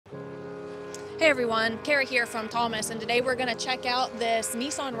Hey everyone, Kara here from Thomas, and today we're going to check out this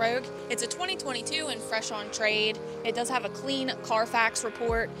Nissan Rogue. It's a 2022 and fresh on trade. It does have a clean Carfax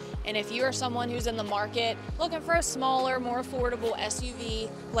report, and if you are someone who's in the market looking for a smaller, more affordable SUV,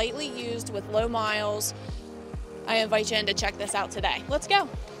 lightly used with low miles, I invite you in to check this out today. Let's go.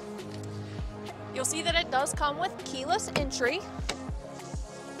 You'll see that it does come with keyless entry.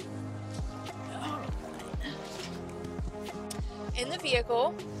 In the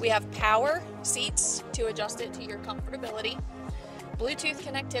vehicle, we have power seats to adjust it to your comfortability, Bluetooth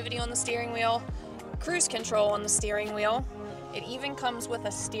connectivity on the steering wheel, cruise control on the steering wheel. It even comes with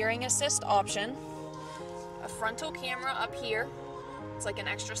a steering assist option, a frontal camera up here. It's like an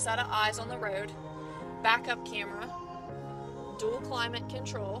extra set of eyes on the road, backup camera, dual climate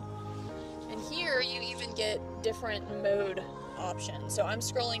control, and here you even get different mode options. So I'm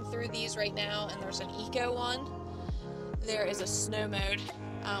scrolling through these right now, and there's an eco one. There is a snow mode,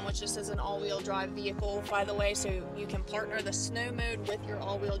 which just is an all-wheel drive vehicle, by the way, so you can partner the snow mode with your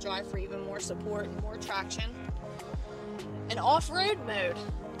all-wheel drive for even more support and more traction. An off-road mode,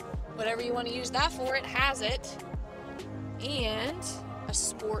 whatever you want to use that for, it has it. And a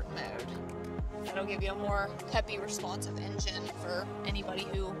sport mode. That'll give you a more peppy, responsive engine for anybody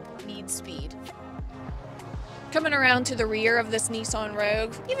who needs speed. Coming around to the rear of this Nissan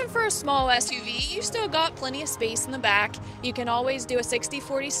Rogue, even for a small SUV, you still got plenty of space in the back. You can always do a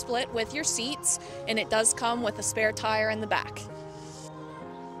 60-40 split with your seats, and it does come with a spare tire in the back.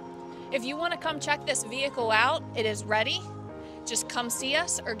 If you want to come check this vehicle out, it is ready. Just come see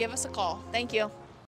us or give us a call. Thank you.